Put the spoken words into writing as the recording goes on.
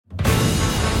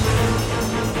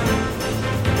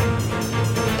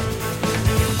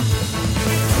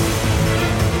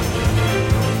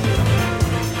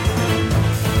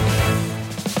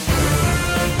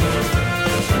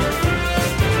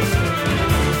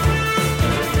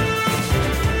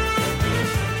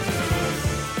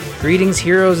Greetings,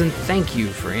 heroes, and thank you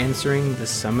for answering the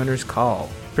Summoner's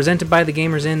Call. Presented by The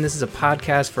Gamers Inn, this is a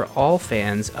podcast for all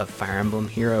fans of Fire Emblem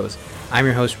Heroes. I'm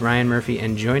your host, Ryan Murphy,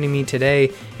 and joining me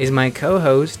today is my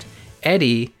co-host,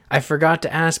 Eddie. I forgot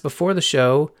to ask before the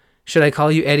show, should I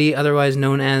call you Eddie, otherwise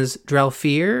known as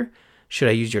Drelfir? Should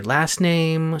I use your last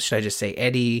name? Should I just say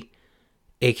Eddie,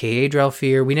 aka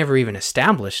Drelfir? We never even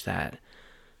established that.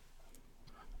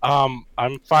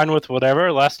 I'm fine with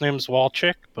whatever. Last name's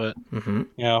Walchick, but, you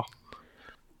know.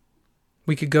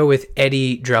 We could go with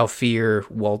Eddie Drelfir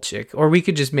Walchick, or we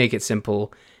could just make it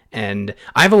simple. And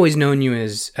I've always known you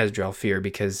as Drelfir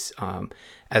because,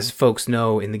 as folks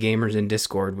know in the Gamers in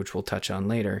Discord, which we'll touch on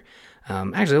later,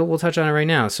 actually, we'll touch on it right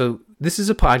now. So this is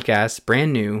a podcast,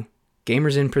 brand new,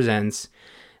 Gamers in Presents,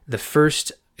 the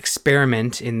first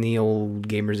experiment in the old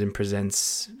Gamers in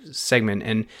Presents segment.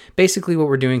 And basically what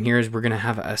we're doing here is we're going to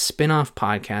have a spin-off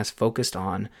podcast focused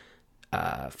on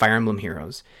Fire Emblem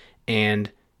Heroes.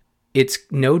 And it's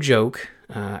no joke.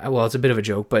 Well, it's a bit of a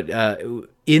joke, but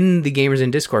in the Gamers in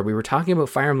Discord, we were talking about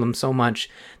Fire Emblem so much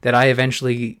that I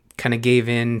eventually kind of gave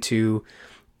in to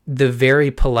the very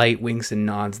polite winks and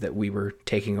nods that we were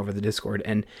taking over the Discord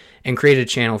and created a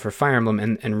channel for Fire Emblem.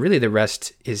 And really the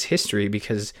rest is history,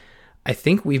 because I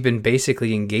think we've been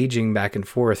basically engaging back and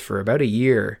forth for about a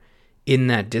year in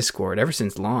that Discord ever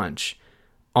since launch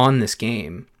on this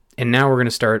game. And now we're going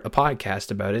to start a podcast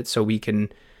about it so we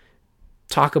can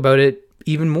talk about it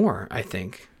even more, I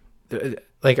think.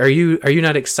 Like, are you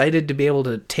not excited to be able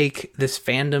to take this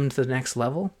fandom to the next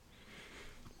level?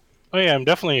 Oh yeah, I'm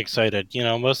definitely excited. You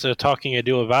know, most of the talking I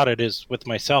do about it is with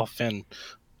myself, and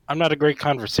I'm not a great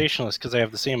conversationalist because I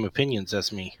have the same opinions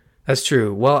as me. That's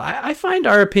true. Well, I find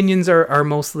our opinions are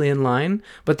mostly in line,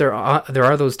 but there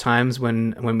are those times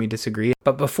when we disagree.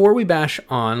 But before we bash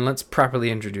on, let's properly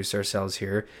introduce ourselves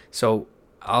here. So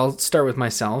I'll start with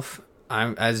myself.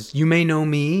 As you may know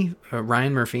me,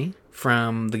 Ryan Murphy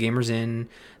from The Gamers Inn,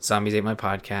 Zombies Ate My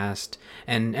Podcast,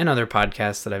 and other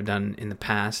podcasts that I've done in the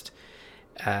past.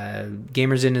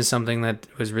 Gamers Inn is something that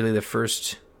was really the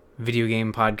first video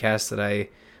game podcast that I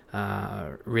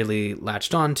really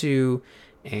latched onto.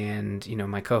 And, you know,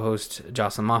 my co-host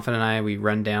Jocelyn Moffat and I, we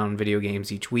run down video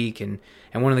games each week. And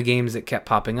one of the games that kept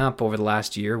popping up over the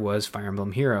last year was Fire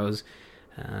Emblem Heroes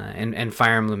and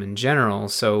Fire Emblem in general.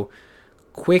 So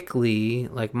quickly,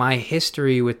 like, my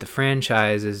history with the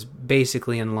franchise is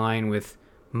basically in line with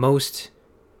most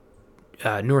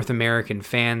North American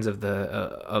fans of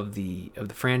the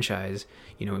franchise.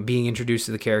 You know, being introduced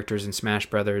to the characters in Smash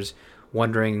Brothers,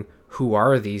 wondering who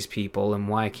are these people and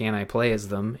why can't I play as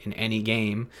them in any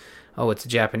game? Oh, it's a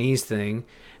Japanese thing.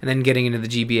 And then getting into the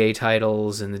GBA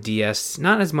titles and the DS,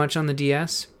 not as much on the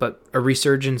DS, but a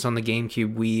resurgence on the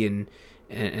GameCube, Wii,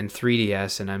 and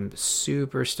 3DS, and I'm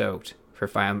super stoked for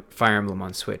Fire Emblem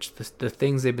on Switch. The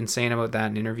things they've been saying about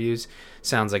that in interviews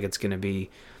sounds like it's going to be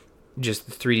just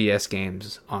the 3DS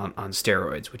games on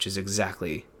steroids, which is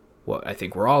exactly what I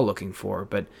think we're all looking for.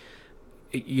 But,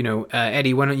 you know,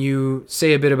 Eddie, why don't you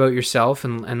say a bit about yourself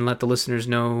and let the listeners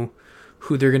know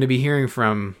who they're going to be hearing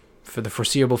from for the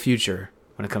foreseeable future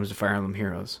when it comes to Fire Emblem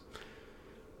Heroes.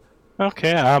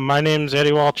 Okay, my name's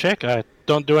Eddie Walchick. I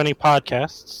don't do any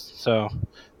podcasts, so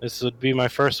this would be my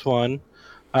first one.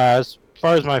 As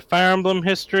far as my Fire Emblem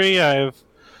history, I've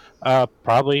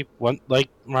probably, like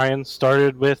Ryan,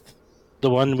 started with the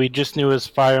one we just knew as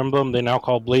Fire Emblem. They now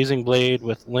call Blazing Blade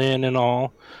with Lyn and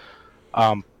all.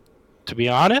 To be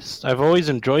honest, I've always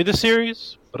enjoyed the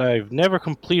series, but I've never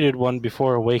completed one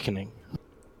before Awakening.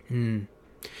 You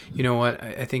know what?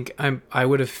 I think I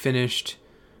would have finished.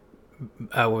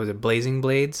 What was it? Blazing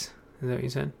Blades? Is that what you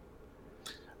said?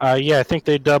 Yeah, I think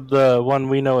they dubbed the one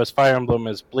we know as Fire Emblem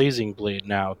as Blazing Blade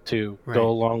now to go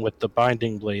along with the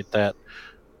Binding Blade, that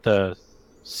the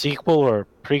sequel or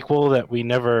prequel that we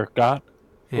never got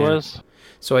was.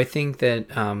 So I think that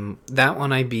that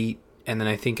one I beat, and then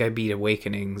I think I beat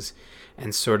Awakenings,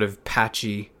 and sort of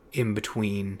patchy in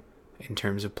between in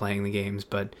terms of playing the games.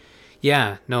 But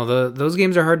yeah, no, those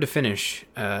games are hard to finish.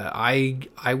 I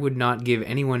would not give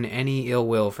anyone any ill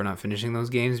will for not finishing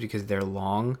those games because they're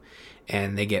long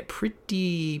and they get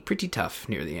pretty tough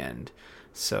near the end.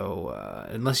 So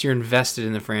unless you're invested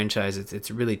in the franchise,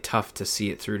 it's really tough to see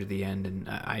it through to the end, and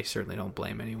I certainly don't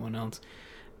blame anyone else.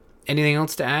 Anything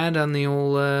else to add on the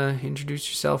old introduce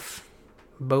yourself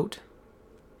boat?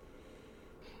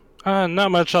 Not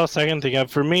much else I can think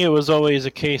of. For me, it was always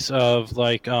a case of,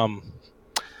 like, I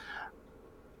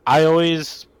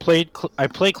always I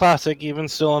play Classic, even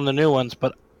still on the new ones,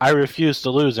 but I refuse to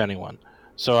lose anyone.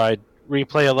 So I'd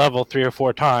replay a level 3 or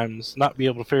 4 times, not be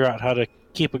able to figure out how to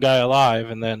keep a guy alive,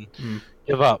 and then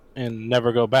give up and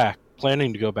never go back.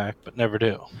 planning to go back, but never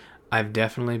do. I've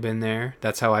definitely been there.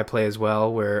 That's how I play as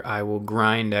well, where I will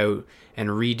grind out and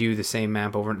redo the same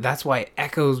map over. That's why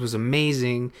Echoes was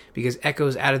amazing, because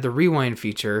Echoes added the rewind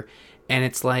feature, and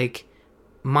it's like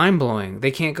mind-blowing.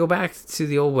 They can't go back to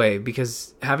the old way,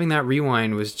 because having that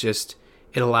rewind was just,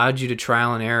 it allowed you to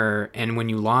trial and error, and when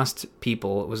you lost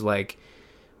people, it was like,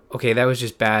 okay, that was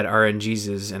just bad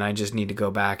RNGs, and I just need to go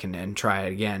back and try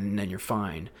it again, and then you're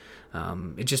fine.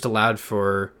 It just allowed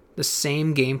for the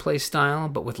same gameplay style,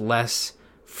 but with less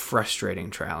frustrating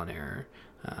trial and error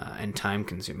and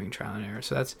time-consuming trial and error.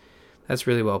 So that's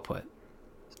really well put.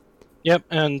 Yep,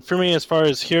 and for me, as far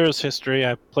as Heroes history,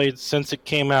 I've played since it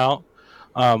came out.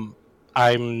 I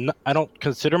don't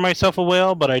consider myself a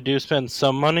whale, but I do spend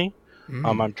some money.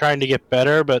 I'm trying to get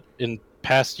better, but in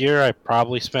past year, I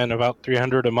probably spent about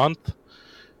 $300 a month.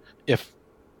 If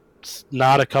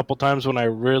not a couple times when I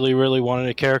really, really wanted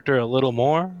a character, a little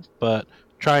more, but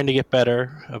trying to get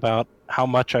better about how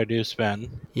much I do spend.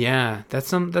 Yeah,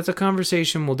 that's a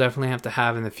conversation we'll definitely have to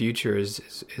have in the future,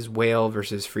 is whale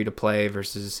versus free to play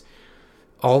versus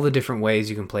all the different ways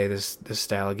you can play this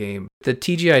style of game. The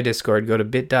TGI Discord, go to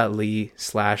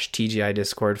bit.ly/TGI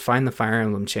Discord, find the Fire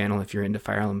Emblem channel if you're into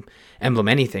Fire Emblem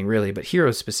anything really, but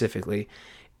Heroes specifically.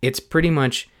 It's pretty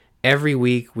much every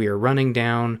week we are running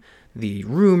down the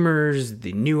rumors,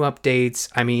 the new updates.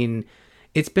 I mean,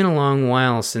 it's been a long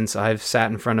while since I've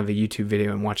sat in front of a YouTube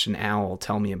video and watched an owl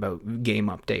tell me about game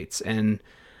updates, and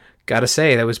gotta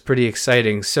say, that was pretty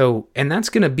exciting. So, and that's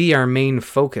going to be our main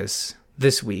focus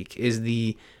this week, is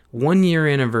the 1 year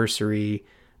anniversary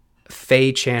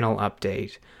Faye channel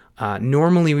update.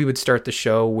 Normally we would start the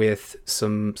show with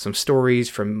some stories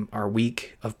from our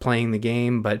week of playing the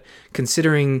game, but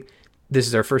considering this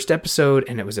is our first episode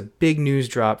and it was a big news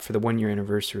drop for the 1 year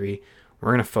anniversary,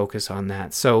 we're going to focus on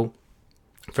that. So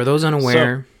for those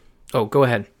unaware... go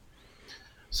ahead.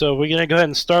 So we're going to go ahead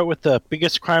and start with the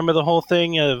biggest crime of the whole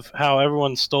thing, of how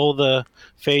everyone stole the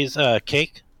Faye's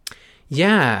cake.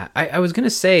 Yeah, I was going to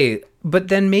say, but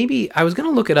then maybe I was going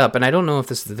to look it up, and I don't know if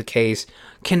this is the case.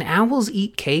 Can owls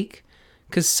eat cake?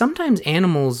 Because sometimes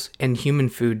animals and human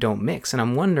food don't mix, and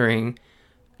I'm wondering,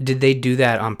 did they do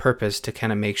that on purpose to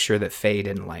kind of make sure that Faye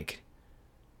didn't,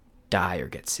 die or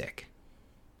get sick?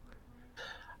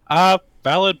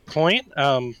 Valid point.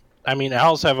 I mean,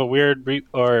 owls have a weird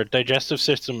or digestive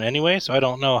system anyway, so I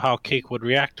don't know how cake would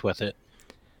react with it.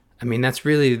 I mean, that's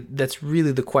really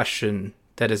the question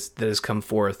that has come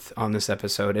forth on this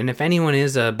episode. And if anyone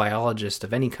is a biologist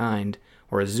of any kind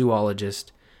or a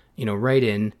zoologist, write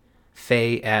in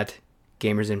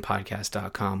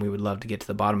faye@gamersinpodcast.com. We would love to get to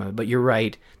the bottom of it. But you're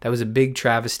right, that was a big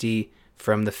travesty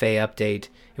from the Faye update.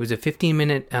 It was a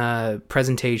 15-minute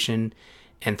presentation,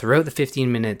 and throughout the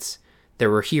 15 minutes,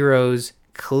 there were heroes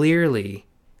clearly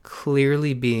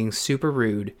being super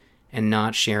rude and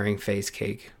not sharing Faye's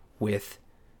cake with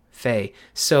Faye.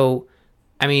 So,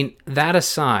 I mean, that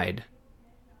aside,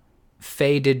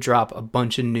 Faye did drop a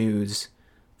bunch of news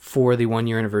for the 1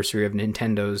 year anniversary of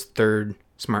Nintendo's third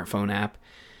smartphone app.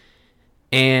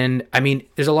 And, I mean,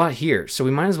 there's a lot here. So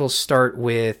we might as well start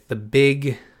with the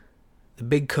big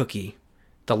cookie,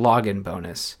 the login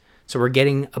bonus. So we're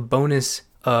getting a bonus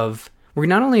of...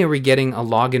 not only are we getting a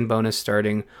login bonus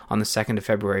starting on the 2nd of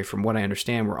February, from what I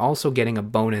understand, we're also getting a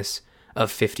bonus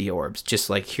of 50 orbs. Just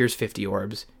like, here's 50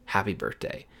 orbs, happy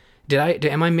birthday.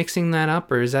 Am I mixing that up,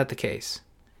 or is that the case?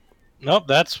 Nope,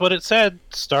 that's what it said.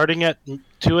 Starting at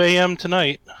 2 a.m.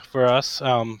 tonight for us,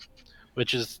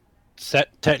 which is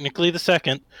technically the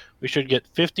 2nd, we should get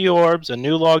 50 orbs, a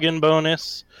new login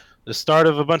bonus, the start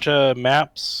of a bunch of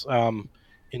maps.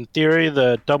 In theory,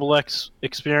 the Double X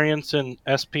experience and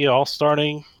SP all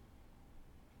starting.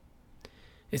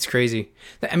 It's crazy.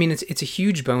 I mean, it's a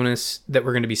huge bonus that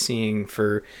we're going to be seeing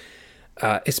for...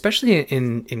 especially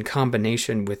in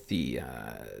combination with the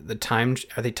time,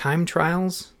 are they time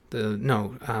trials?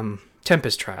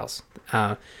 Tempest trials.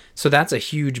 So that's a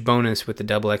huge bonus with the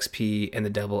double XP and the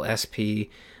double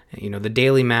SP. The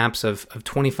daily maps of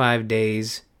 25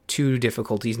 days, 2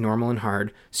 difficulties, normal and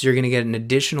hard. So you're going to get an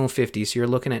additional 50. So you're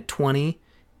looking at 20.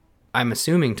 I'm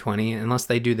assuming 20, unless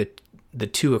they do the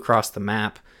 2 across the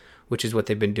map, which is what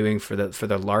they've been doing for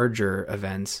the larger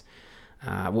events.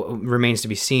 Remains to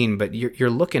be seen, but you're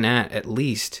looking at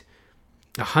least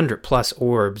 100 plus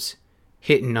orbs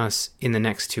hitting us in the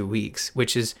next 2 weeks,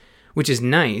 which is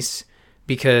nice,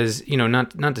 because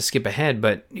not to skip ahead,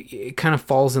 but it kind of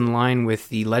falls in line with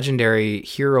the legendary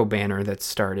hero banner that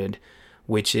started,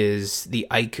 which is the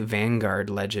Ike Vanguard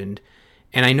legend.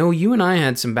 And I know you and I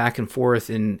had some back and forth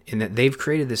in that they've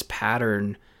created this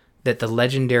pattern that the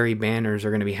legendary banners are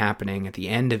going to be happening at the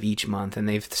end of each month, and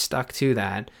they've stuck to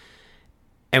that.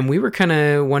 And we were kind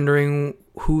of wondering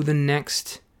who the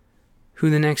next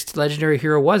legendary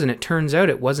hero was, and it turns out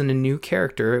it wasn't a new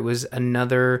character. It was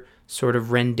another sort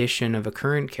of rendition of a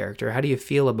current character. How do you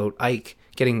feel about Ike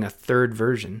getting a third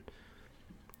version?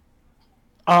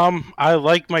 I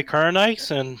like my current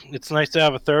Ice, and it's nice to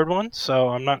have a third one, so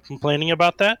I'm not complaining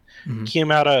about that. Mm-hmm. Came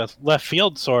out of left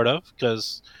field, sort of,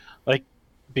 because like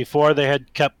before they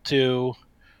had kept to,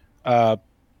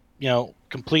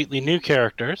 completely new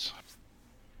characters.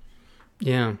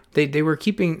 Yeah, they were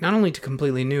keeping not only to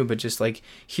completely new, but just like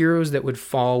heroes that would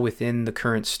fall within the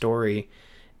current story,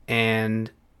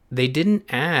 and they didn't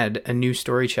add a new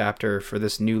story chapter for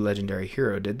this new legendary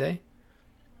hero, did they?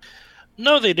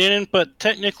 No, they didn't, but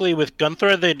technically with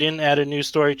Gunthra, they didn't add a new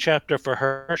story chapter for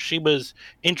her. She was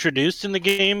introduced in the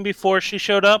game before she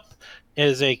showed up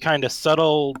as a kind of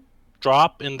subtle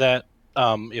drop in that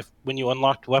if when you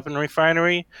unlocked Weapon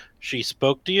Refinery, she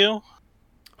spoke to you.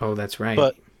 Oh, that's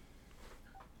right.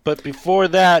 But before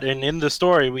that, and in the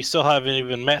story, we still haven't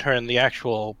even met her in the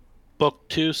actual Book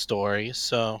 2 story,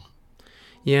 so...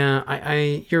 Yeah,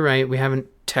 I you're right. We haven't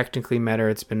technically met her.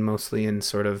 It's been mostly in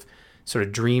sort of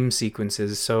dream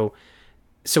sequences. So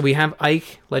we have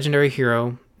Ike, legendary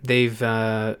hero. They've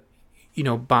by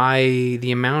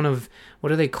the amount of,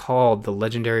 what are they called? The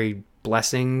legendary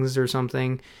blessings or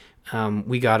something.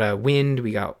 We got a wind,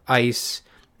 we got ice.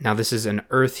 Now this is an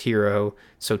earth hero,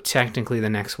 so technically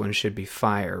the next one should be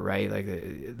fire, right? Like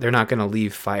they're not going to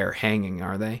leave fire hanging,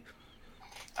 are they?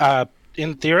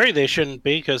 In theory, they shouldn't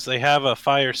be because they have a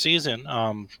fire season.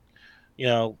 That's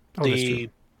true.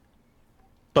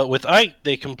 But with Ike,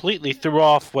 they completely threw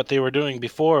off what they were doing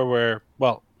before. Where,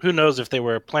 well, who knows if they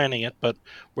were planning it, but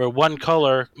where one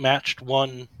color matched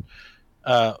one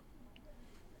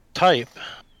type,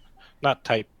 not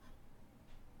type.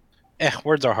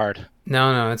 Words are hard.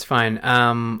 No, it's fine.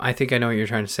 I think I know what you're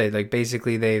trying to say. Like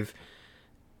basically, they've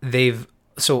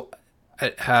so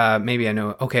maybe I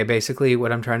know. Okay, basically,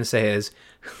 what I'm trying to say is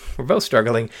we're both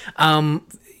struggling. Fjorm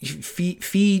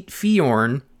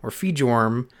or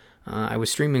Fjorm. I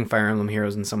was streaming Fire Emblem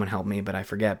Heroes and someone helped me, but I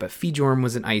forget. But Fjorm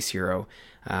was an ice hero.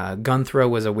 Gunthra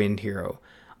was a wind hero.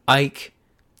 Ike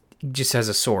just has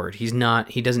a sword.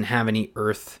 He doesn't have any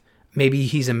earth. Maybe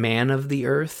he's a man of the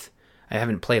earth. I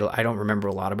don't remember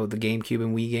a lot about the GameCube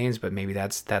and Wii games, but maybe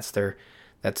that's their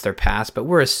past. But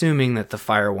we're assuming that the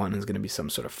fire one is going to be some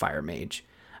sort of fire mage.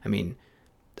 I mean,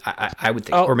 I would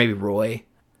think, or maybe Roy.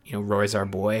 Roy's our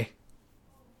boy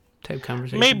type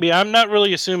conversation. Maybe. I'm not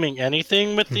really assuming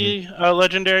anything with the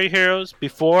legendary heroes.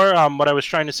 Before, what I was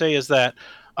trying to say is that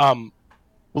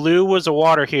blue was a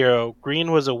water hero,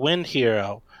 green was a wind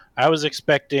hero. I was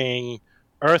expecting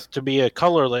earth to be a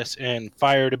colorless and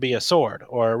fire to be a sword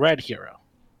or a red hero.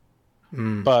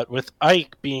 But with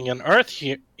Ike being an earth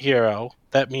hero,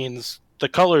 that means the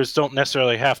colors don't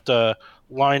necessarily have to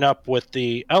line up with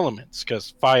the elements,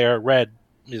 because fire, red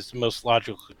is the most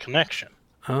logical connection.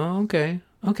 Oh, okay.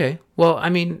 Well, I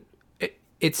mean,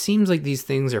 it seems like these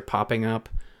things are popping up.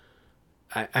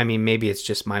 I mean, maybe it's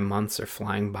just my months are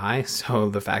flying by, so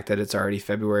the fact that it's already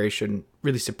February shouldn't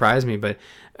really surprise me. But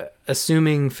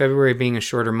assuming February being a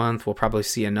shorter month, we'll probably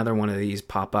see another one of these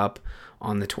pop up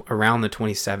on around the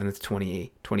 27th,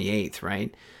 28th,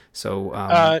 right?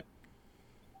 So,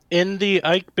 in the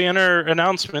Ike banner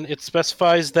announcement, it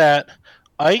specifies that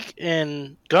Ike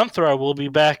and Gunthra will be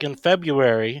back in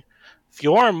February.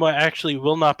 Fjorm actually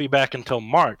will not be back until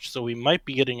March, so we might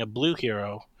be getting a blue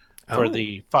hero for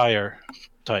the fire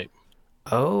type.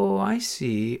 Oh, I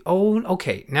see. Oh,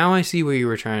 okay. Now I see what you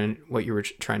were trying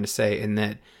to say, in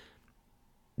that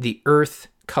the earth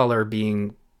color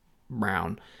being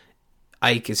brown,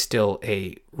 Ike is still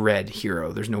a red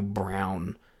hero. There's no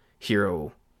brown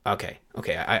hero. Okay.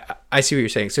 I see what you're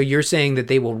saying. So you're saying that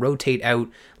they will rotate out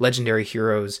legendary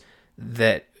heroes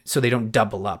so they don't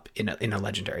double up in a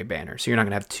legendary banner. So you're not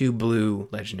going to have two blue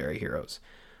legendary heroes.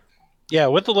 Yeah,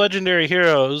 with the legendary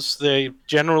heroes, they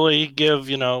generally give,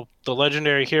 the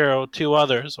legendary hero two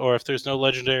others, or if there's no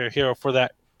legendary hero for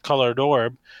that colored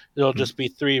orb, it'll just be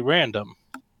three random.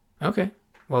 Okay.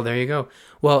 Well, there you go.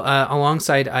 Well,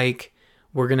 alongside Ike,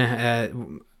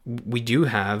 we do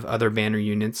have other banner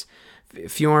units.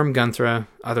 Fjorm, Gunthra,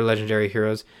 other legendary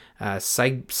heroes.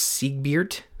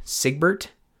 Sigbert?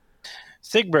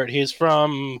 Sigbert, he's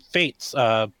from Fates,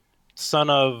 son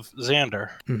of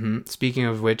Xander. Mm-hmm. Speaking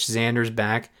of which, Xander's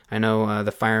back. I know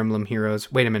the Fire Emblem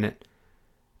heroes. Wait a minute.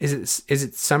 Is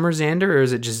it Summer Xander or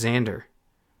is it just Xander?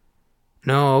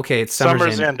 No, okay, it's Summer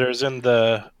Xander's in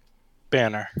the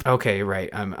banner. Okay, right.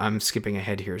 I'm skipping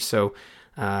ahead here. So,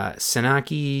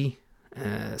 Sanaki,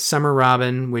 Summer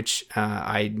Robin, which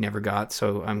I never got,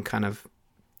 so I'm kind of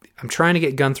I'm trying to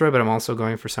get Gunthra, but I'm also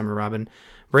going for Summer Robin.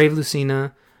 Brave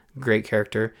Lucina, great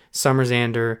character. Summer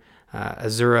Xander,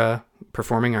 Azura,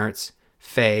 Performing Arts,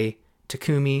 Faye,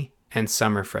 Takumi, and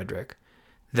Summer Frederick.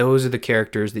 Those are the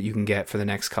characters that you can get for the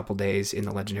next couple days in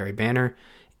the Legendary Banner.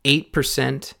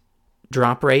 8%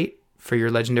 drop rate for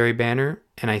your Legendary Banner,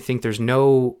 and I think there's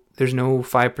no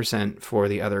 5% for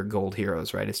the other gold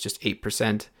heroes, right? It's just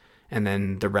 8%, and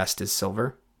then the rest is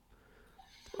silver.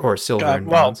 Or silver and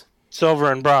bronze.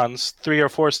 Silver and bronze, 3 or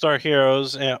 4 star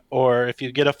heroes, or if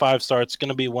you get a 5-star, it's going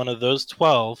to be one of those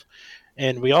 12.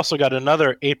 And we also got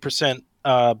another 8%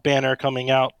 banner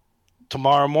coming out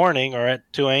tomorrow morning or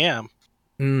at 2 a.m.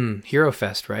 Hero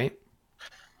Fest, right?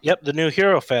 Yep, the new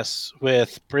Hero Fest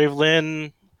with Brave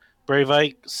Lynn, Brave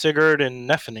Ike, Sigurd, and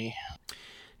Nephany.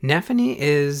 Nephany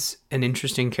is an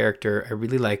interesting character. I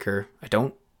really like her. I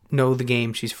don't know the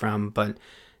game she's from, but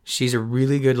she's a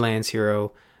really good Lance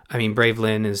hero. I mean, Brave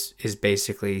Lynn is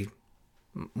basically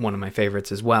one of my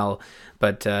favorites as well.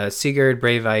 But Sigurd,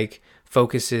 Brave Ike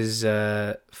focuses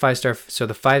 5-star. So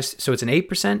it's an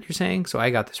 8%, you're saying? So I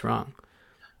got this wrong.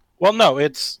 Well, no,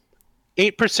 it's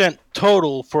 8%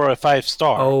 total for a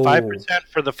 5-star. Oh. 5%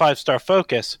 for the 5-star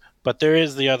focus, but there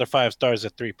is the other 5 stars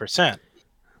at 3%.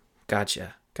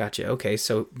 Gotcha. Okay,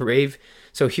 so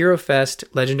Hero Fest,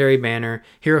 Legendary Banner.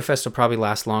 Hero Fest will probably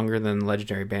last longer than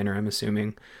Legendary Banner, I'm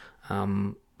assuming,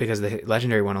 because the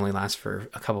Legendary one only lasts for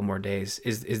a couple more days.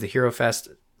 Is the Hero Fest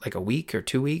like a week or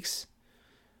 2 weeks?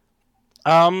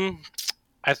 I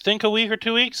think a week or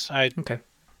 2 weeks. Okay.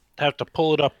 Have to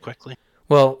pull it up quickly.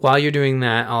 Well, while you're doing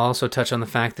that, I'll also touch on the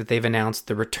fact that they've announced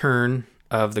the return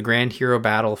of the Grand Hero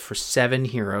Battle for 7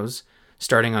 heroes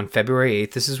starting on February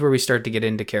 8th. This is where we start to get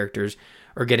into characters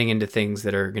or getting into things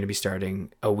that are going to be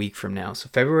starting a week from now. So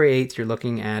February 8th, you're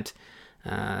looking at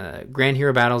Grand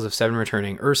Hero Battles of 7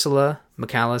 returning. Ursula,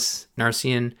 Michalis,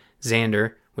 Narcian,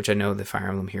 Xander, which I know the Fire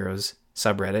Emblem Heroes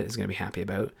subreddit is going to be happy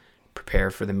about.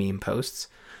 Prepare for the meme posts.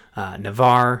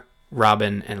 Navarre,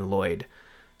 Robin, and Lloyd.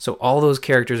 So all those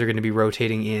characters are going to be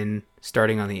rotating in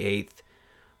starting on the 8th.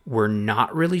 We're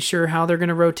not really sure how they're going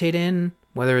to rotate in,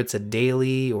 whether it's a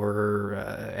daily or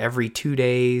every 2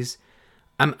 days.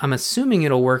 I'm assuming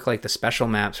it'll work like the special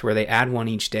maps where they add one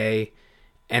each day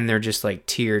and they're just like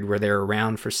tiered where they're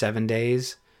around for 7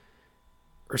 days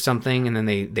or something, and then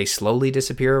they slowly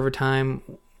disappear over time.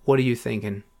 What are you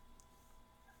thinking?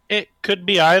 It could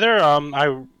be either.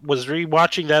 I was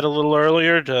rewatching that a little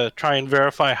earlier to try and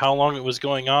verify how long it was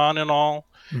going on and all,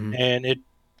 and it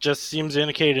just seems to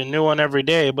indicate a new one every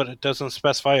day, but it doesn't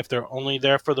specify if they're only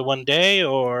there for the 1 day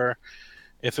or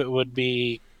if it would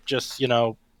be just,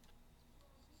 new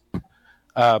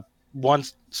one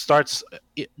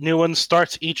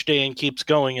starts each day and keeps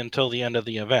going until the end of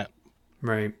the event.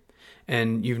 Right.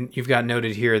 And you've got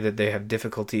noted here that they have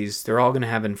difficulties. They're all going to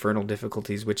have infernal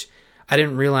difficulties, which I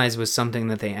didn't realize was something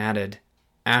that they added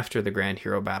after the Grand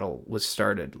Hero Battle was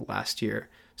started last year.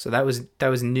 So that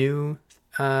was new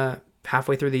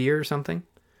halfway through the year or something?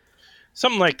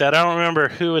 Something like that. I don't remember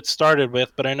who it started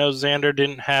with, but I know Xander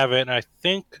didn't have it, and I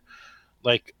think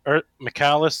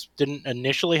Michalis didn't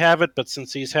initially have it, but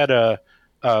since he's had a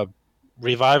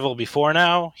revival before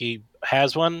now, he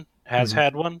has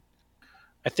had one.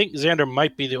 I think Xander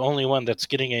might be the only one that's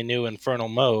getting a new Infernal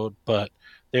mode, but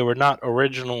they were not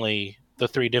originally the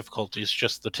 3 difficulties,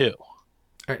 just the 2. All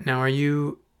right, now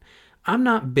I'm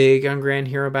not big on Grand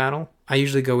Hero Battle. I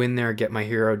usually go in there, get my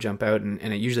hero, jump out, and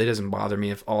it usually doesn't bother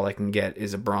me if all I can get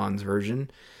is a bronze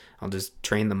version. I'll just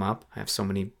train them up. I have so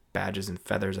many badges and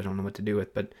feathers I don't know what to do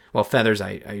with, but feathers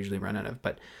I usually run out of.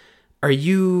 But are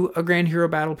you a Grand Hero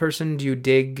Battle person? Do you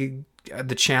dig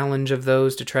the challenge of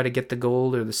those to try to get the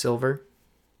gold or the silver?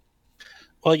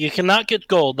 Well, you cannot get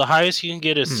gold. The highest you can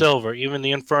get is silver. Even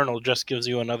the Infernal just gives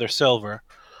you another silver.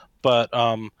 But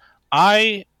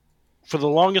I, for the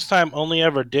longest time, only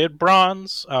ever did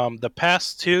bronze. The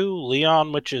past 2,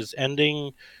 Leon, which is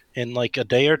ending in like a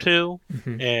day or 2,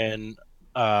 and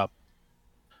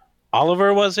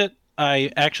Oliver, was it?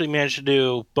 I actually managed to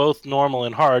do both normal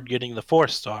and hard, getting the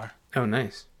 4-star. Oh,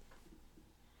 nice.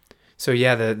 So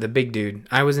yeah, the big dude.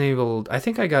 I wasn't able. I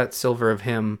think I got silver of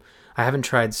him. I haven't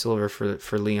tried silver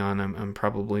for Leon. I'm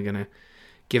probably gonna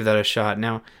give that a shot.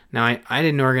 Now I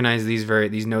didn't organize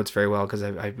these notes very well because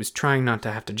I was trying not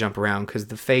to have to jump around because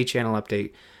the Faye channel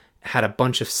update had a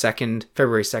bunch of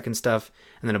February 2nd stuff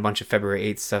and then a bunch of February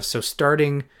 8th stuff. So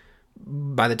starting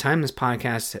by the time this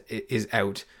podcast is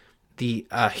out, the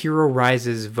Hero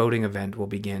Rises voting event will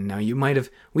begin. Now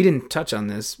we didn't touch on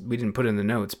this, we didn't put it in the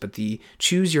notes, but the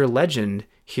Choose Your Legend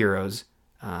heroes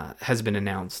has been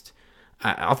announced.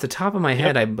 Off the top of my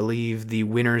head, I believe the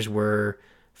winners were,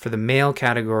 for the male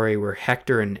category, were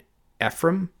Hector and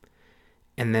Ephraim,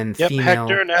 and then Yep, female.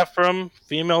 Hector and Ephraim.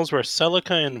 Females were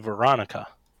Celica and Veronica.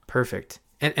 Perfect.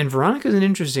 And Veronica's an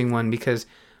interesting one because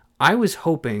I was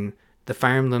hoping the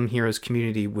Fire Emblem Heroes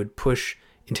community would push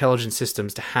Intelligent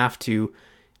Systems to have to,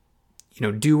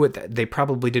 do what they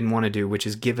probably didn't want to do, which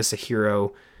is give us a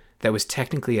hero that was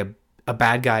technically a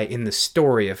bad guy in the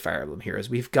story of Fire Emblem Heroes.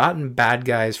 We've gotten bad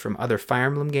guys from other Fire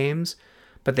Emblem games,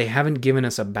 but they haven't given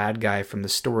us a bad guy from the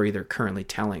story they're currently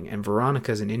telling. And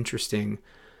Veronica's an interesting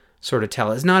sort of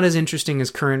tell. It's not as interesting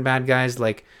as current bad guys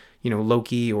like,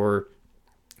 Loki or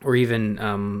even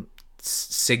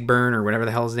Sigburn or whatever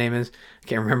the hell his name is. I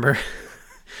can't remember.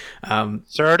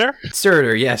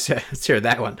 Surtur, yes, sure,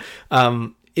 that one.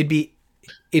 It'd be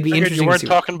interesting. You weren't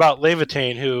talking about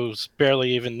Levitane, who's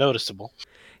barely even noticeable.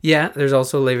 Yeah, there's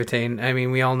also Levitane. I mean,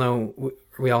 we all know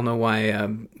why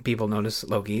people notice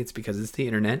Loki. It's because it's the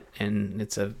internet and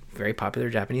it's a very popular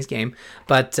Japanese game.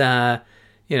 But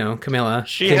Camilla.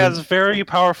 She has very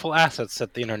powerful assets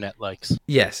that the internet likes.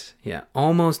 Yes, yeah,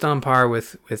 almost on par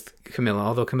with Camilla,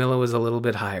 although Camilla was a little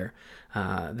bit higher.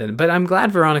 But I'm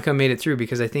glad Veronica made it through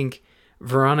because I think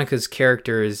Veronica's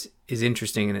character is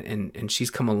interesting and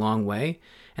she's come a long way.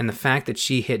 And the fact that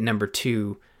she hit number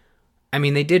 2, I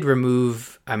mean, they did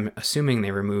remove. I'm assuming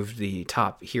they removed the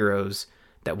top heroes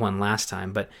that won last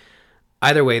time, but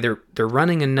either way, they're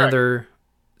running another.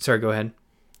 Correct. Sorry, go ahead.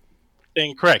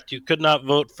 Incorrect. You could not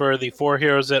vote for the 4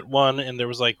 heroes that won, and there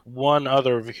was like one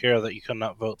other hero that you could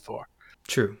not vote for.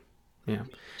 True. Yeah.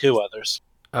 2 others.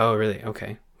 Oh, really?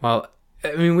 Okay. Well,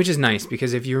 I mean, which is nice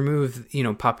because if you remove,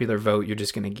 popular vote, you're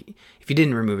just gonna. If you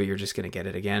didn't remove it, you're just gonna get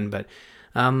it again. But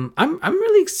I'm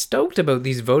really stoked about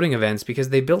these voting events because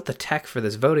they built the tech for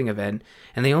this voting event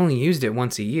and they only used it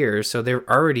once a year, so they're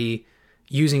already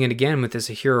using it again with this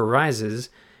A Hero Rises,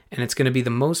 and it's going to be the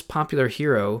most popular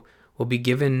hero will be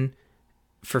given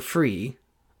for free,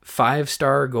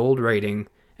 5-star gold rating,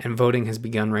 and voting has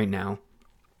begun right now.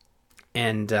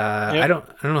 And yep. I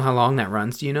don't know how long that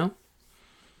runs. Do you know?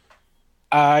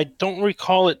 I don't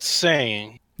recall it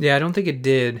saying. Yeah, I don't think it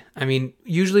did. I mean,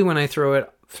 usually when I throw it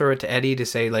to Eddie to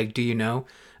say, like, do you know?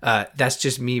 That's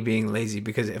just me being lazy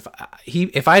because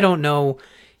if I don't know,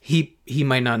 he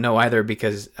might not know either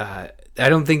because I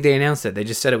don't think they announced it. They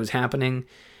just said it was happening.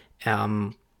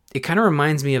 It kind of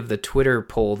reminds me of the Twitter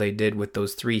poll they did with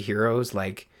those 3 heroes,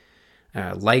 like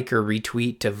or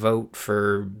retweet to vote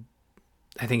for,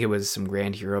 I think it was some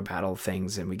Grand Hero Battle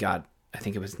things, and we got, I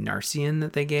think it was Narcian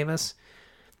that they gave us.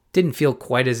 Didn't feel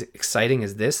quite as exciting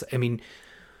as this. I mean,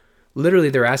 literally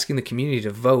they're asking the community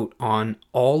to vote on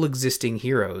all existing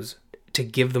heroes to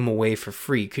give them away for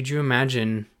free. Could you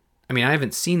imagine? I mean, I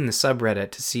haven't seen the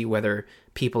subreddit to see whether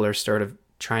people are sort of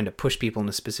trying to push people in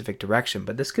a specific direction,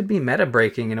 but this could be meta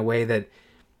breaking in a way that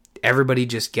everybody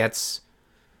just gets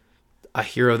a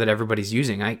hero that everybody's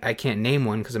using. I can't name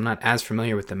one because I'm not as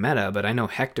familiar with the meta, but I know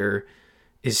Hector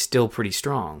is still pretty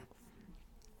strong.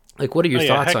 Like, what are your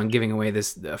thoughts on giving away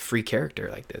this free character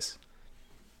like this?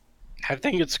 I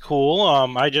think it's cool.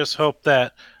 I just hope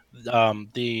that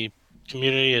the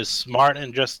community is smart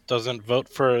and just doesn't vote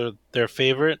for their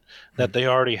favorite that they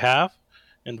already have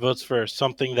and votes for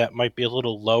something that might be a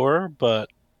little lower, but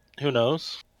who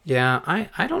knows? Yeah,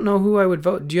 I don't know who I would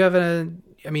vote. Do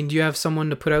you have someone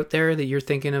to put out there that you're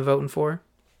thinking of voting for?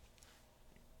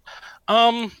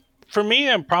 For me,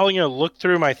 I'm probably going to look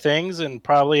through my things and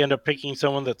probably end up picking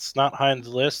someone that's not high on the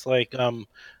list, like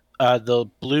the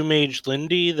Blue Mage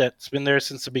Lindy that's been there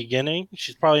since the beginning.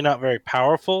 She's probably not very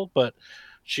powerful, but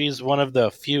she's one of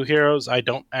the few heroes I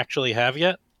don't actually have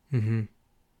yet. Mm-hmm.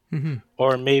 Mm-hmm.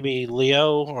 Or maybe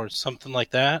Leo or something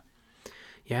like that.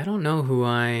 Yeah, I don't know who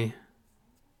I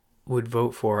would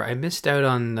vote for. I missed out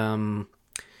on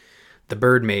the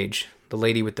Bird Mage, the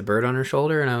lady with the bird on her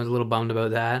shoulder, and I was a little bummed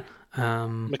about that.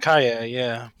 Micaiah,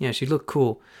 yeah. Yeah, she looked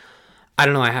cool. I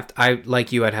don't know. I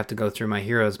like you. I'd have to go through my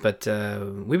heroes, but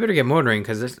we better get motoring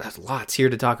because there's lots here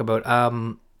to talk about.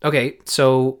 Okay,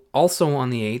 so also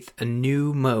on the 8th, a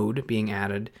new mode being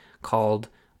added called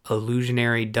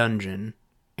Illusionary Dungeon,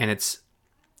 and it's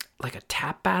like a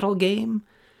tap battle game.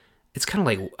 It's kind of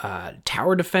like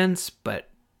tower defense, but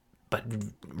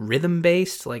rhythm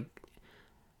based. Like,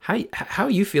 how are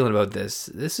you feeling about this?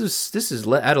 This is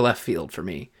out of left field for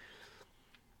me.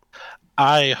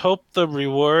 I hope the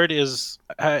reward is.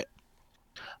 I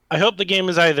hope the game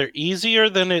is either easier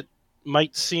than it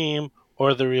might seem,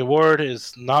 or the reward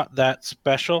is not that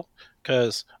special.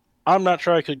 Because I'm not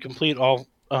sure I could complete all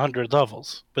 100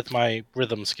 levels with my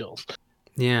rhythm skills.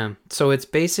 Yeah, so it's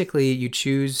basically you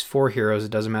choose 4 heroes.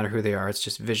 It doesn't matter who they are. It's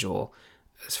just visual,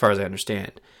 as far as I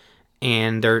understand.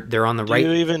 And they're on the right.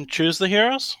 Do you even choose the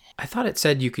heroes? I thought it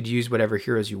said you could use whatever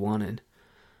heroes you wanted,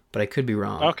 but I could be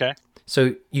wrong. Okay.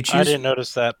 So you choose. I didn't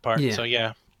notice that part. Yeah. So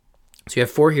yeah. So you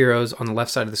have 4 heroes on the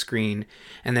left side of the screen,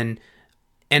 and then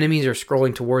enemies are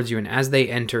scrolling towards you, and as they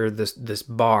enter this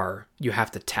bar, you have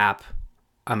to tap.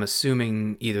 I'm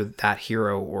assuming either that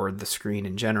hero or the screen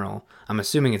in general. I'm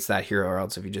assuming it's that hero, or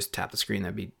else if you just tap the screen,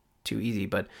 that'd be too easy.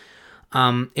 But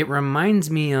it reminds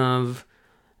me of,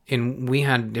 and we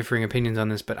had differing opinions on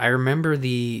this, but I remember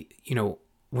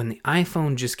when the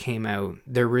iPhone just came out,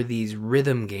 there were these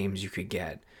rhythm games you could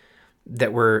get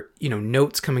that were,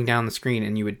 notes coming down the screen,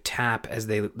 and you would tap as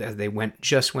they went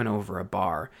over a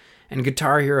bar. And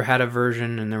Guitar Hero had a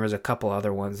version, and there was a couple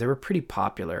other ones. They were pretty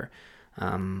popular.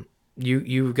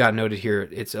 You got noted here.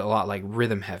 It's a lot like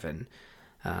Rhythm Heaven,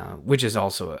 which is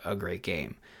also a great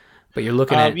game. But you're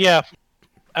looking at yeah.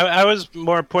 I was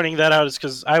more pointing that out is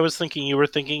because I was thinking you were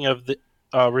thinking of the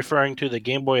referring to the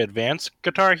Game Boy Advance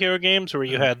Guitar Hero games where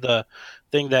you had the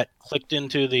thing that clicked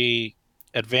into the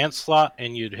Advance slot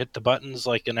and you'd hit the buttons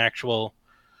like an actual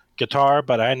guitar.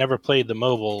 But I never played the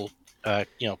mobile,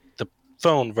 the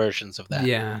phone versions of that.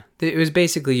 Yeah, it was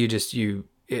basically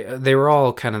they were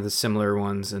all kind of the similar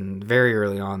ones, and very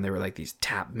early on they were like these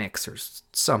tap mix or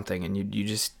something, and you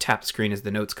just tap the screen as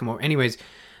the notes come over. Anyways,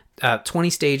 20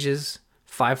 stages,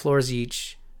 5 floors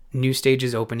each. New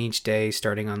stages open each day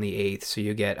starting on the 8th, so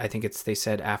you get, I think they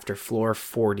said after floor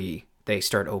 40 they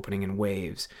start opening in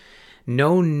waves.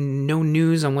 No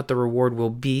news on what the reward will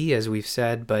be, as we've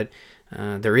said, but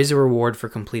there is a reward for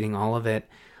completing all of it.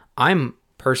 I'm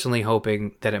personally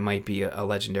hoping that it might be a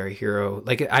legendary hero.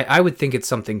 Like I would think it's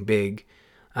something big,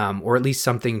 or at least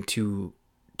something to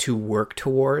work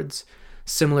towards,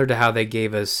 similar to how they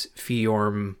gave us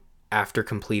Fjorm after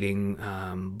completing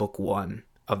book 1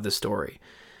 of the story.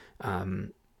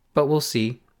 But we'll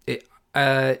see.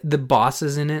 The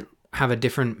bosses in it have a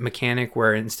different mechanic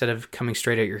where instead of coming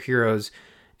straight at your heroes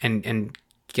and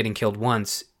getting killed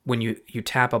once, when you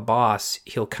tap a boss,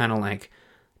 he'll kind of like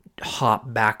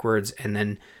hop backwards and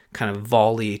then kind of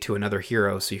volley to another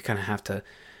hero, so you kind of have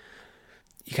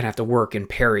to work and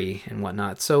parry and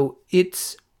whatnot. So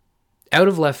it's out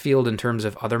of left field in terms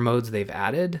of other modes they've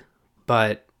added,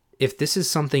 but if this is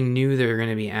something new they're going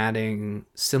to be adding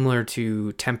similar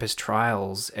to Tempest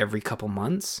Trials every couple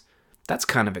months, that's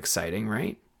kind of exciting,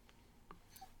 right?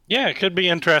 Yeah, it could be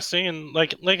interesting. And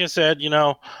like I said,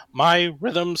 my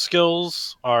rhythm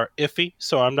skills are iffy,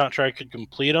 so I'm not sure I could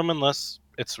complete them unless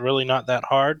it's really not that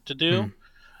hard to do.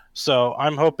 So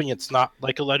I'm hoping it's not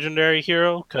like a legendary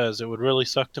hero, because it would really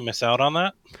suck to miss out on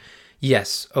that.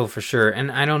 Yes. Oh, for sure.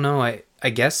 And I don't know. I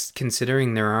guess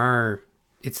considering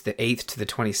it's the 8th to the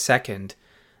 22nd,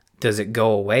 does it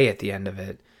go away at the end of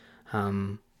it?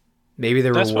 Maybe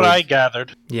the That's what I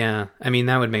gathered. Yeah. I mean,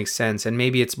 that would make sense. And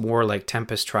maybe it's more like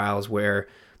Tempest Trials, where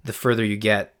the further you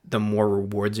get, the more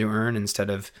rewards you earn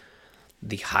instead of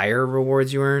the higher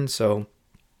rewards you earn. So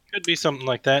could be something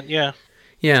like that. Yeah.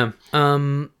 Yeah.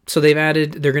 So they're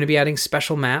going to be adding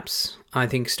special maps, I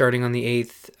think, starting on the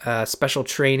 8th. Special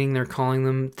training, they're calling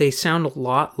them. They sound a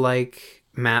lot like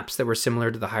maps that were similar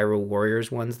to the Hyrule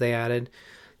Warriors ones they added.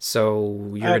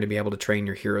 So you're going to be able to train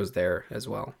your heroes there as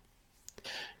well.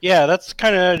 Yeah, that's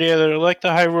kind of the idea. They're like the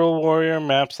Hyrule Warrior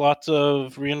maps, lots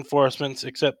of reinforcements,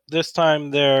 except this time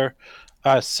they're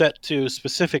set to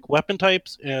specific weapon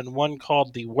types, and one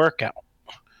called the Workout.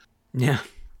 Yeah.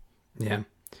 Yeah.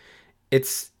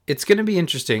 It's going to be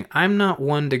interesting. I'm not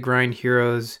one to grind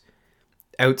heroes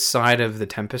outside of the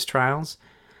Tempest Trials,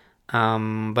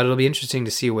 but it'll be interesting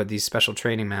to see what these special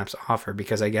training maps offer,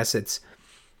 because I guess it's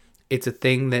a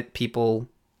thing that people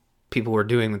were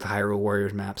doing with the Hyrule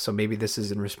Warriors map, so maybe this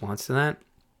is in response to that.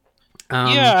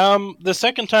 The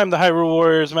second time the Hyrule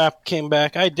Warriors map came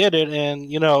back, I did it, and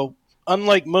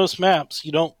unlike most maps,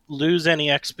 you don't lose any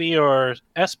XP or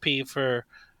SP for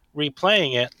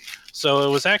replaying it. So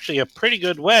it was actually a pretty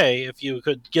good way if you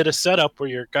could get a setup where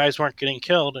your guys weren't getting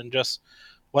killed and just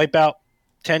wipe out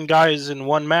 10 guys in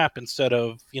one map instead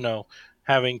of,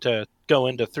 having to go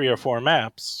into 3 or 4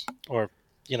 maps or.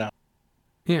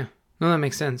 Yeah, no, that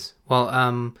makes sense.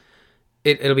 Well,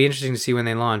 it'll be interesting to see when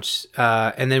they launch.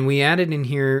 And then we added in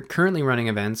here currently running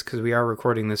events, because we are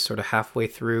recording this sort of halfway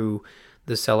through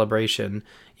the celebration.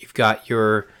 You've got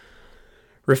your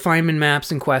refinement maps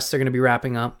and quests are going to be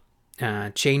wrapping up.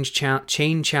 Chain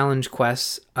challenge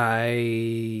quests,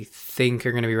 I think,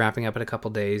 are going to be wrapping up in a couple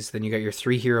days. Then you got your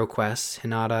 3 hero quests: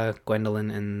 Hinata,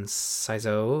 Gwendolyn, and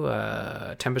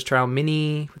Saizo. Tempest Trial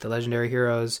Mini with the legendary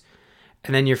heroes.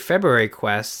 And then your February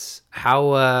quests,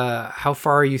 how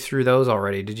far are you through those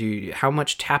already? How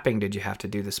much tapping did you have to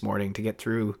do this morning to get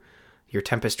through your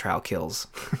Tempest Trial kills?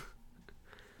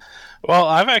 Well,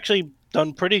 I've actually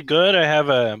done pretty good. I have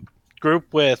a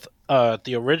group with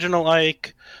the original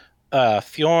Ike,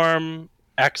 Fjorm,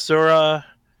 Axura,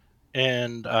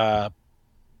 and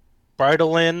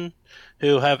Bridolin,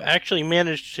 who have actually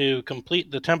managed to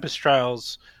complete the Tempest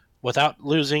Trials without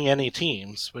losing any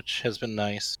teams, which has been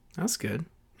nice. That's good.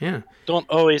 Yeah. Don't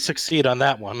always succeed on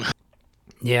that one.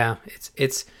 Yeah,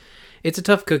 it's a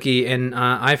tough cookie, and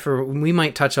we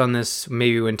might touch on this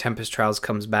maybe when Tempest Trials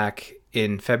comes back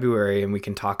in February, and we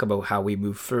can talk about how we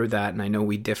move through that. And I know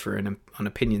we differ on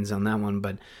opinions on that one,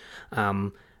 but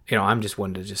I'm just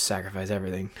one to just sacrifice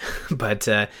everything. But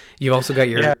you've also got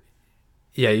your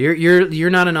you're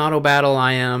not an auto battle.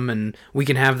 I am, and we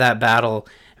can have that battle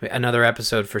another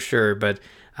episode for sure. But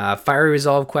Fiery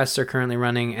Resolve quests are currently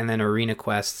running, and then Arena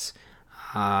quests,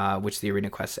 which the Arena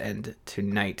quests end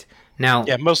tonight. Now,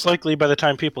 yeah, most likely by the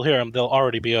time people hear them, they'll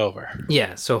already be over.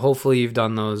 Yeah, so hopefully you've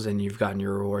done those and you've gotten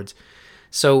your rewards.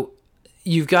 So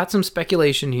you've got some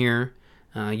speculation here.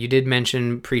 You did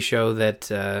mention pre-show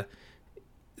that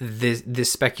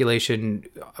this speculation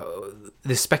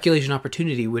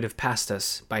opportunity would have passed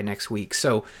us by next week.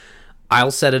 So I'll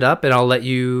set it up and I'll let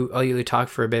you talk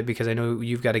for a bit because I know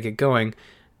you've got to get going.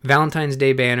 Valentine's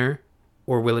Day banner,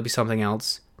 or will it be something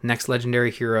else? Next legendary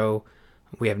hero,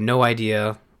 we have no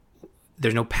idea.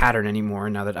 There's no pattern anymore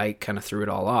now that Ike kind of threw it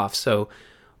all off. So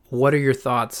what are your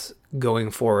thoughts going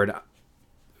forward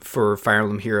for Fire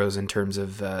Emblem Heroes in terms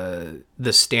of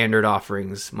the standard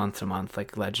offerings month to month,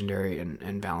 like Legendary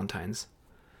and Valentine's?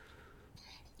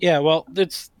 Yeah, well,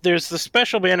 there's the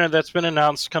special banner that's been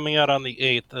announced coming out on the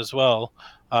 8th as well.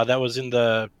 That was in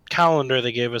the calendar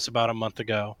they gave us about a month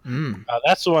ago.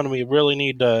 That's the one we really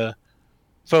need to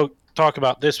talk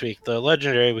about this week. The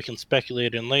Legendary we can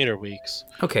speculate in later weeks.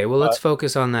 Okay, well, let's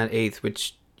focus on that 8th,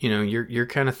 which, you're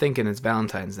kind of thinking it's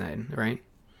Valentine's Day, right?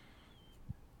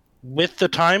 With the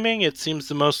timing, it seems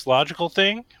the most logical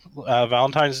thing.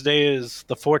 Valentine's Day is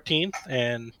the 14th,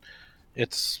 and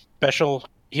it's special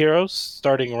heroes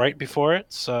starting right before it,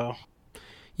 so...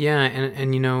 Yeah,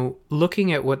 and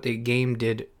looking at what the game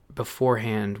did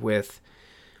beforehand with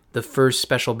the first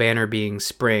special banner being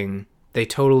spring, they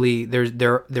totally...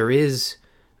 There is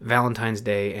Valentine's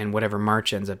Day and whatever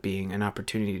March ends up being an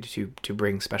opportunity to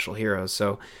bring special heroes.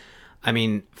 So, I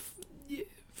mean...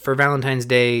 For Valentine's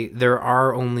Day, there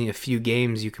are only a few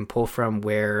games you can pull from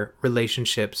where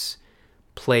relationships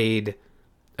played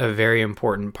a very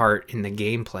important part in the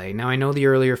gameplay. Now, I know the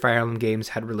earlier Fire Emblem games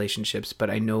had relationships, but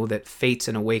I know that Fates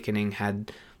and Awakening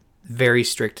had very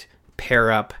strict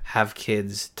pair up, have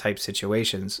kids type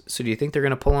situations. So do you think they're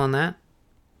going to pull on that?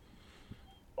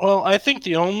 Well, I think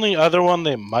the only other one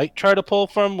they might try to pull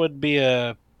from would be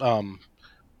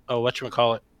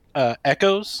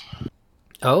Echoes.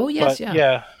 Oh, yes, but,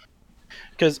 yeah.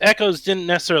 Because Echoes didn't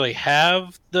necessarily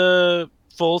have the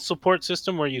full support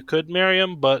system where you could marry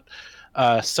them, but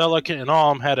Celica and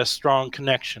Alm had a strong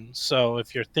connection. So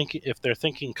if they're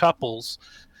thinking couples,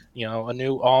 a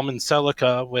new Alm and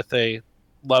Celica with a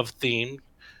love theme,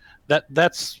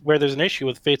 that's where there's an issue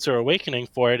with Fates or Awakening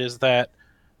for it, is that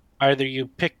either you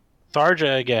pick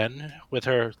Tharja again with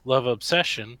her love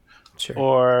obsession, sure,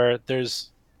 or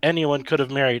anyone could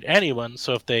have married anyone,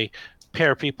 so if they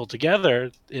pair people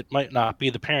together, it might not be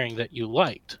the pairing that you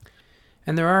liked.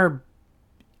 And there are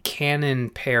canon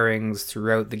pairings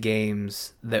throughout the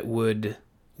games that would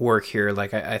work here.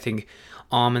 Like I think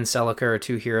Alm and Celica are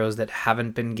two heroes that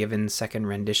haven't been given second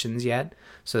renditions yet,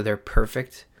 so they're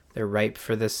perfect. They're ripe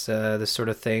for this sort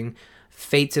of thing.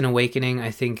 Fates and Awakening,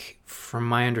 I think, from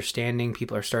my understanding,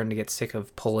 people are starting to get sick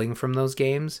of pulling from those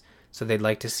games, so they'd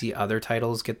like to see other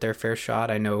titles get their fair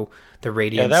shot. I know the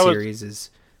Radiant series is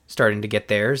starting to get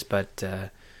theirs, but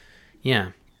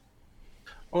yeah.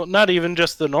 Well, not even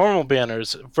just the normal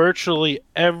banners. Virtually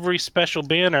every special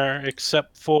banner,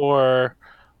 except for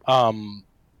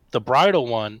the bridal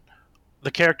one,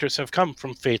 the characters have come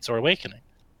from Fates or Awakening.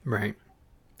 Right.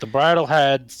 The bridal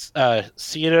had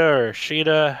Sita or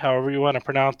Sheeta, however you want to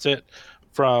pronounce it,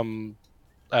 from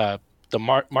the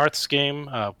Marth's game.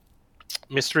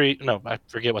 Mystery... No, I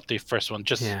forget what the first one...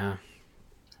 Yeah.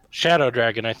 Shadow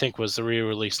Dragon, I think, was the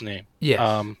re-release name.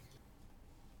 Yeah.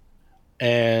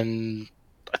 And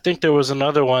I think there was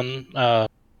another one.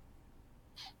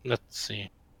 Let's see.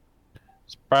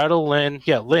 It's Bridal Lyn.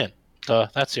 Yeah, Lyn.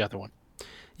 That's the other one.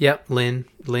 Yep,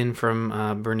 Lyn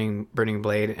from Burning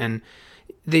Blade, and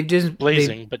they've just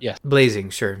Blazing, but yeah, Blazing,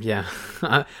 sure, yeah.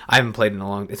 I haven't played in a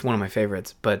long. It's one of my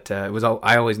favorites, but it was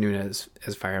I always knew it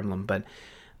as Fire Emblem, but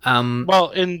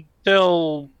well,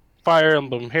 until Fire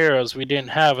Emblem Heroes, we didn't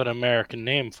have an American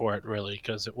name for it really,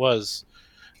 because it was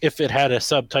if it had a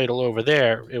subtitle over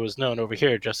there, it was known over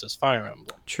here just as Fire Emblem.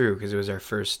 True, because it was our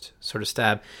first sort of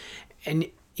stab. And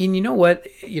you know what?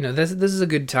 This is a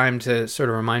good time to sort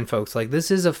of remind folks, like, this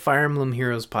is a Fire Emblem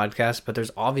Heroes podcast, but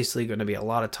there's obviously going to be a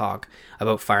lot of talk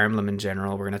about Fire Emblem in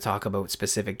general. We're going to talk about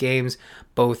specific games.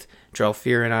 Both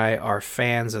Drelfir and I are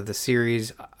fans of the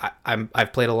series.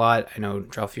 I've played a lot. I know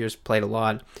Drelfir's played a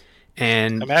lot.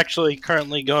 And I'm actually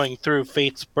currently going through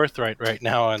Fate's Birthright right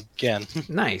now again.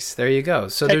 Nice. There you go.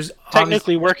 So there's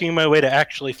technically working my way to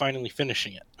actually finally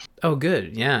finishing it. Oh,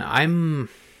 good. Yeah. I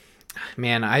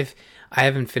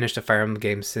haven't finished a Fire Emblem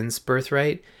game since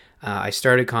Birthright. I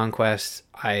started Conquest.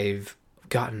 I've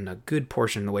gotten a good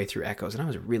portion of the way through Echoes, and I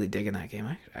was really digging that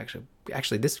game.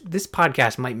 Actually, this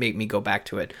podcast might make me go back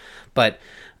to it, but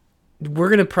we're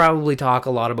going to probably talk a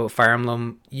lot about Fire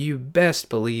Emblem. You best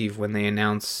believe when they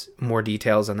announce more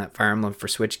details on that Fire Emblem for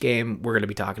Switch game, we're going to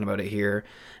be talking about it here.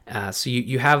 So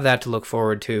you have that to look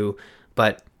forward to.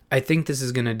 But I think this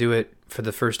is going to do it for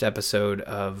the first episode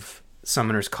of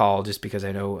Summoner's Call, just because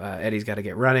I know Eddie's got to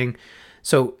get running.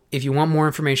 So if you want more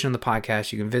information on the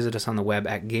podcast, you can visit us on the web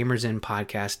at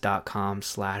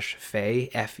gamersinpodcast.com/Feh,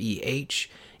 F-E-H.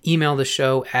 Email the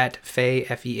show at Feh,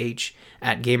 F-E-H,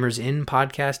 at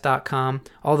gamersinpodcast.com.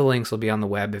 All the links will be on the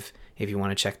web if you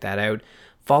want to check that out.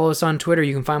 Follow us on Twitter.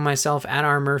 You can find myself at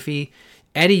rmurphy.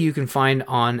 Eddie you can find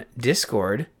on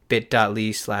Discord,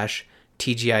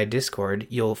 bit.ly/TGI Discord.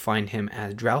 You'll find him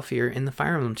as Drelfir in the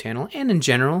Fire Emblem channel, and in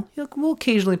general, we'll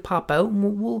occasionally pop out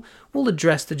and we'll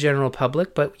address the general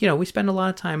public, but we spend a lot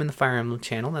of time in the Fire Emblem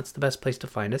channel. That's the best place to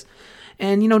find us.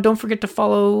 And don't forget to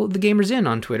follow the Gamers Inn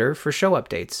on Twitter for show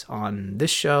updates on this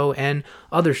show and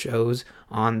other shows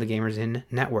on the Gamers Inn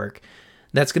network.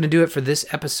 That's going to do it for this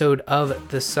episode of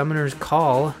The Summoner's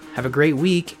Call. Have a great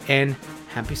week and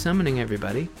happy summoning,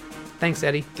 everybody. Thanks,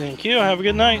 Eddie. Thank you. Have a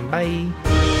good night.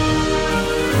 Bye.